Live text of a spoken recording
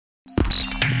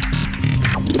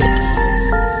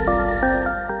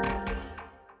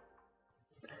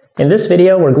In this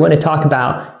video, we're going to talk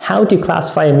about how to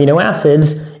classify amino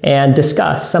acids and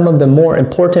discuss some of the more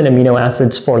important amino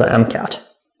acids for the MCAT.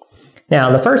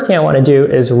 Now, the first thing I want to do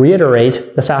is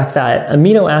reiterate the fact that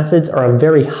amino acids are a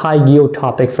very high yield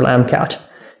topic for the MCAT.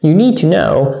 You need to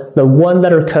know the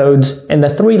 1-letter codes and the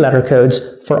 3-letter codes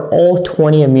for all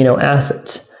 20 amino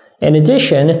acids. In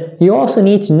addition, you also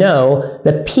need to know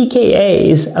the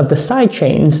pKa's of the side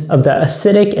chains of the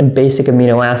acidic and basic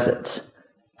amino acids.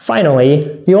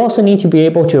 Finally, you also need to be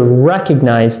able to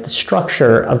recognize the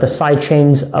structure of the side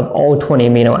chains of all 20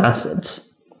 amino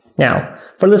acids. Now,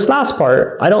 for this last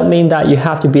part, I don't mean that you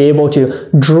have to be able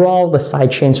to draw the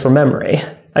side chains from memory.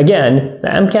 Again, the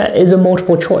MCAT is a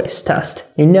multiple choice test.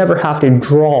 You never have to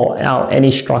draw out any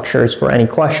structures for any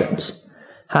questions.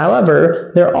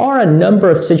 However, there are a number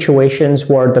of situations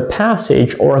where the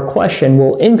passage or a question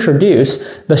will introduce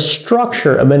the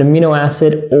structure of an amino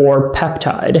acid or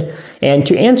peptide. And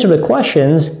to answer the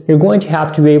questions, you're going to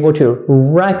have to be able to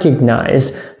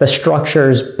recognize the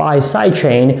structures by side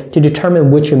chain to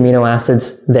determine which amino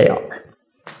acids they are.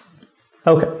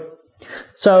 Okay.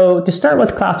 So to start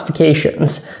with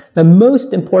classifications, the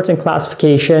most important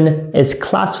classification is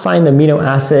classifying the amino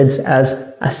acids as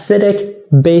acidic,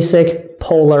 basic,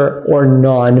 polar, or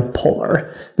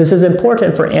non-polar. This is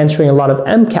important for answering a lot of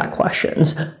MCAT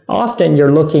questions. Often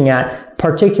you're looking at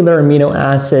particular amino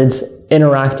acids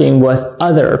interacting with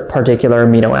other particular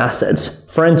amino acids.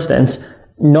 For instance,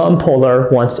 non-polar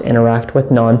wants to interact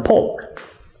with non-polar.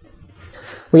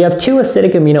 We have 2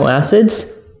 acidic amino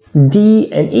acids,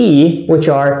 D and E, which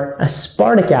are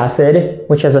aspartic acid,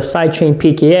 which has a side chain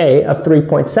pKa of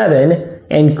 3.7,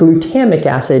 and glutamic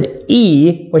acid,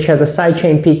 E, which has a side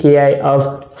chain pKa of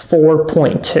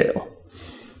 4.2.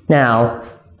 Now,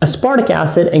 aspartic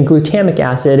acid and glutamic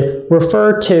acid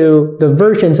refer to the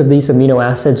versions of these amino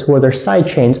acids where their side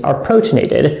chains are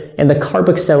protonated in the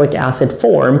carboxylic acid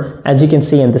form, as you can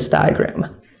see in this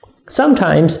diagram.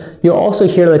 Sometimes you'll also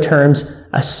hear the terms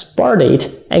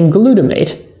aspartate and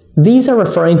glutamate. These are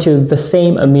referring to the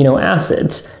same amino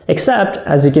acids, except,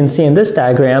 as you can see in this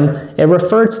diagram, it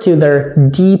refers to their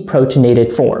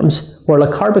deprotonated forms, where the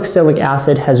carboxylic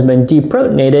acid has been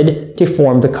deprotonated to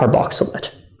form the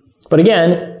carboxylate. But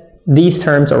again, these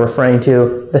terms are referring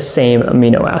to the same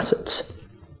amino acids.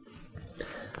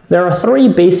 There are 3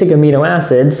 basic amino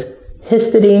acids: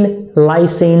 histidine,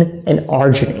 lysine, and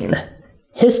arginine.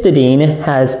 Histidine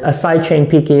has a side chain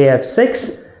pKa of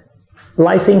 6,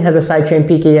 lysine has a side chain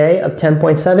pKa of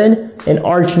 10.7, and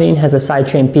arginine has a side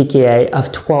chain pKa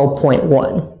of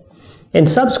 12.1. In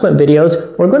subsequent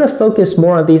videos, we're going to focus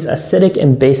more on these acidic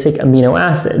and basic amino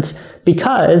acids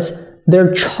because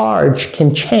their charge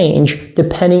can change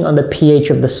depending on the pH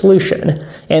of the solution.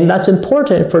 And that's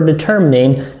important for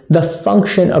determining the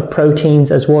function of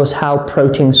proteins as well as how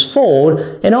proteins fold,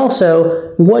 and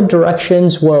also what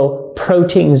directions will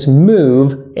proteins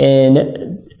move in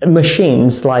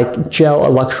machines like gel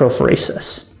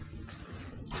electrophoresis.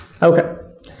 Okay,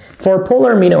 for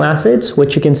polar amino acids,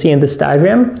 which you can see in this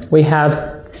diagram, we have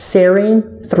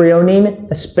serine, threonine,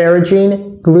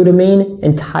 asparagine, glutamine,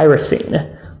 and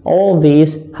tyrosine. All of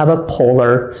these have a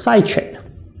polar side chain.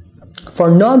 For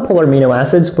non-polar amino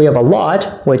acids, we have a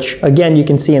lot, which again you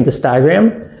can see in this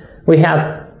diagram. We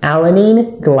have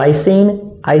alanine,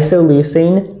 glycine,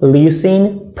 isoleucine,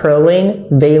 leucine, proline,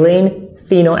 valine,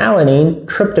 phenylalanine,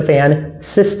 tryptophan,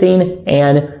 cysteine,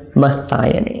 and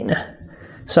methionine.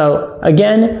 So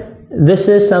again, this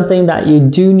is something that you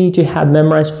do need to have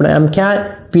memorized for the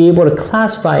MCAT, be able to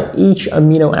classify each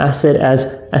amino acid as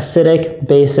acidic,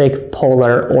 basic,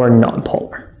 polar, or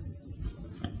non-polar.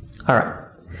 All right.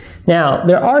 Now,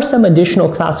 there are some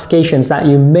additional classifications that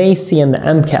you may see in the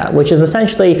MCAT, which is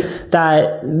essentially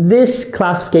that this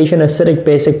classification, acidic,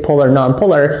 basic, polar,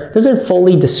 non-polar, doesn't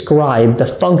fully describe the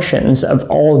functions of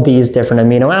all these different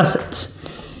amino acids.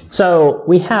 So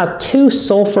we have 2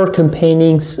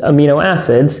 sulfur-containing amino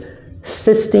acids,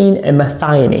 cysteine and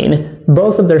methionine.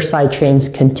 Both of their side chains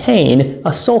contain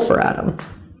a sulfur atom.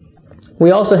 We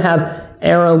also have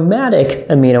aromatic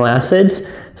amino acids.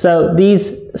 So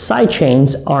these side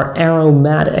chains are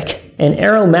aromatic, and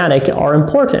aromatic are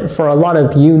important for a lot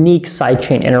of unique side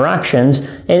chain interactions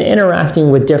and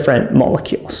interacting with different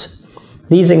molecules.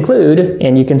 These include,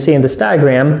 and you can see in this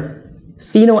diagram,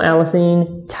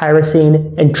 phenylalanine,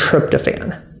 tyrosine, and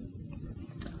tryptophan.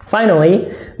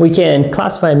 Finally, we can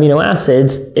classify amino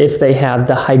acids if they have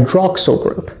the hydroxyl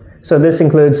group. So this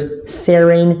includes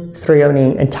serine,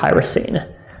 threonine, and tyrosine.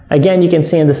 Again, you can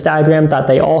see in this diagram that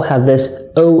they all have this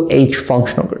OH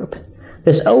functional group.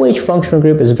 This OH functional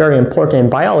group is very important in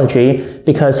biology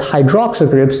because hydroxyl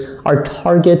groups are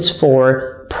targets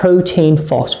for protein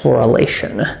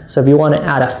phosphorylation. So if you want to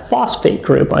add a phosphate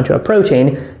group onto a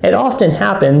protein, it often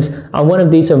happens on one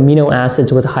of these amino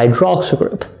acids with a hydroxyl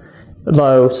group,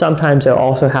 though sometimes it'll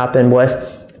also happen with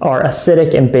our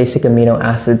acidic and basic amino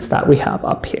acids that we have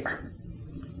up here.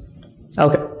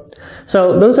 Okay,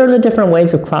 so those are the different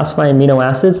ways of classifying amino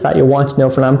acids that you'll want to know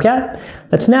for MCAT.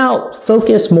 Let's now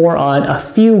focus more on a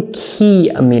few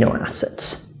key amino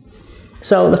acids.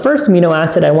 So the first amino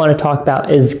acid I want to talk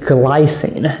about is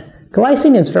glycine.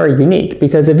 Glycine is very unique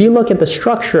because if you look at the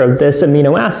structure of this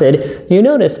amino acid, you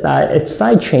notice that its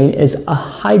side chain is a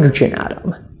hydrogen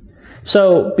atom.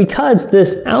 So because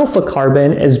this alpha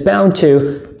carbon is bound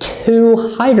to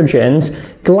 2 hydrogens,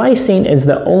 glycine is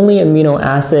the only amino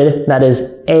acid that is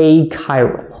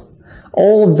achiral.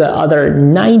 All of the other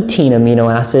 19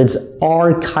 amino acids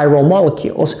are chiral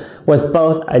molecules with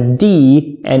both a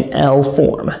D and L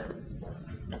form.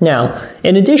 Now,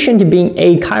 in addition to being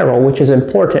achiral, which is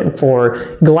important for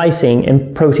glycine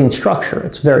in protein structure,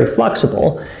 it's very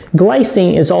flexible,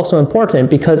 glycine is also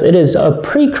important because it is a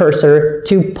precursor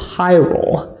to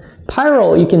pyrrole.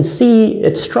 Pyrrole, you can see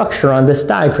its structure on this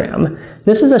diagram.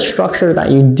 This is a structure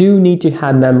that you do need to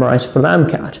have memorized for the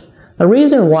MCAT. The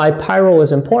reason why pyrrole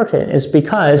is important is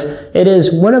because it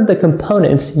is one of the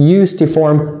components used to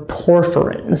form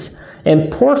porphyrins.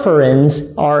 And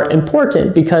porphyrins are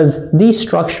important because these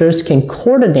structures can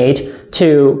coordinate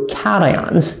to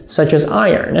cations, such as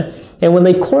iron. And when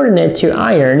they coordinate to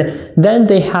iron, then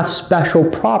they have special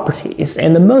properties.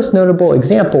 And the most notable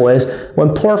example is when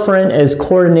porphyrin is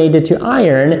coordinated to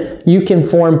iron, you can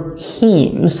form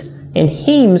hemes. And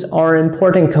hemes are an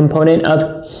important component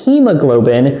of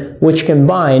hemoglobin, which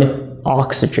combine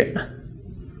oxygen.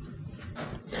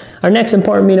 Our next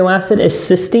important amino acid is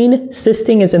cysteine.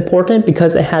 Cysteine is important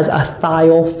because it has a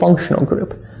thiol functional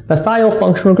group. The thiol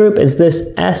functional group is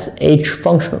this SH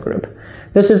functional group.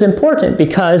 This is important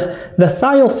because the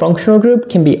thiol functional group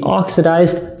can be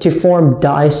oxidized to form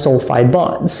disulfide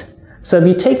bonds. So if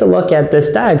you take a look at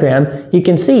this diagram, you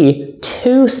can see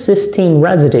 2 cysteine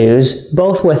residues,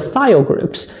 both with thiol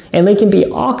groups, and they can be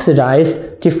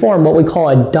oxidized to form what we call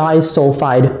a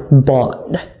disulfide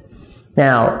bond.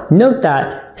 Now, note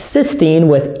that cysteine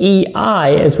with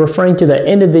EI is referring to the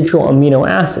individual amino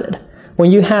acid.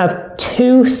 When you have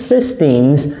 2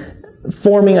 cysteines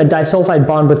forming a disulfide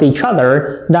bond with each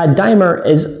other, that dimer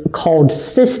is called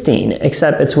cysteine,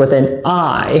 except it's with an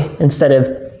I instead of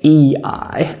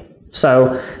EI.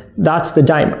 So that's the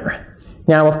dimer.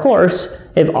 Now, of course,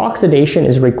 if oxidation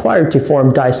is required to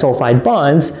form disulfide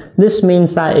bonds, this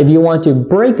means that if you want to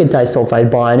break a disulfide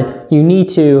bond, you need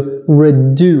to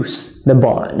reduce the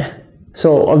bond.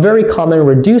 So a very common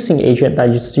reducing agent that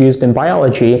is used in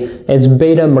biology is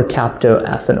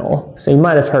beta-mercaptoethanol. So you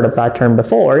might have heard of that term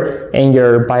before in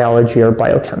your biology or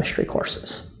biochemistry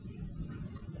courses.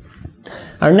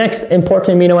 Our next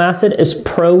important amino acid is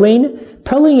proline.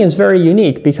 Proline is very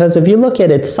unique because if you look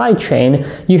at its side chain,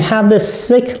 you have this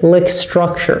cyclic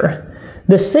structure.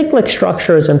 The cyclic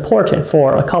structure is important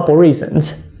for a couple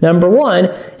reasons. Number one,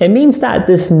 it means that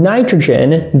this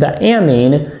nitrogen, the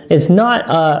amine, is not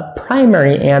a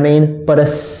primary amine, but a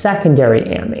secondary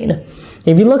amine.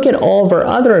 If you look at all of our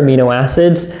other amino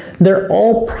acids, they're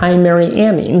all primary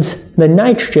amines. The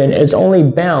nitrogen is only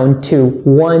bound to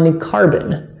 1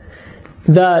 carbon.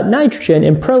 The nitrogen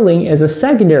in proline is a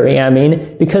secondary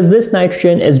amine because this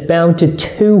nitrogen is bound to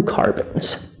 2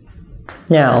 carbons.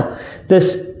 Now,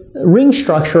 this ring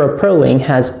structure of proline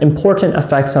has important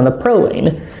effects on the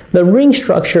proline. The ring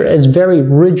structure is very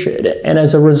rigid, and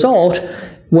as a result,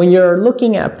 when you're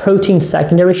looking at protein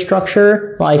secondary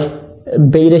structure, like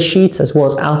beta sheets as well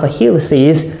as alpha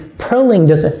helices, proline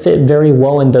doesn't fit very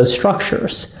well in those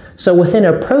structures. So within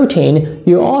a protein,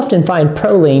 you often find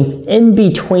proline in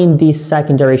between these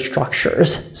secondary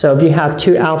structures. So if you have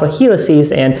 2 alpha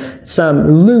helices and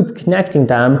some loop connecting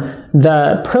them,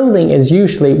 the proline is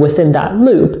usually within that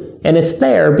loop, and it's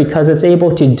there because it's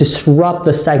able to disrupt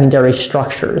the secondary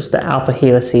structures, the alpha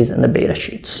helices and the beta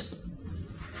sheets.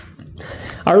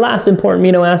 Our last important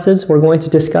amino acids we're going to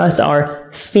discuss are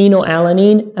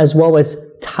phenylalanine as well as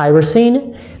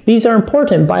tyrosine. These are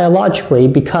important biologically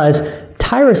because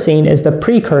tyrosine is the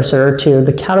precursor to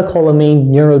the catecholamine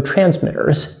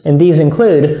neurotransmitters, and these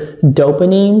include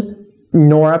dopamine,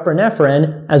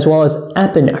 norepinephrine, as well as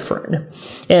epinephrine.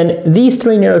 And these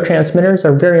 3 neurotransmitters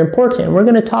are very important. We're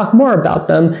going to talk more about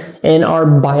them in our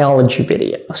biology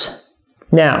videos.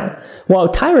 Now, while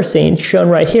tyrosine, shown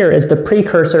right here, is the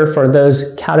precursor for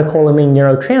those catecholamine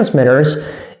neurotransmitters,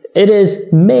 it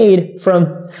is made from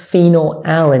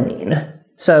phenylalanine.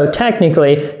 So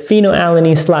technically,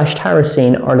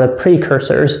 phenylalanine/tyrosine are the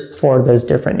precursors for those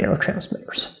different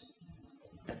neurotransmitters.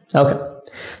 Okay,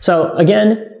 so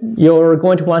again, you're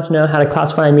going to want to know how to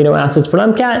classify amino acids for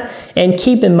MCAT, and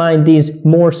keep in mind these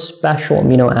more special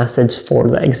amino acids for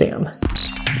the exam.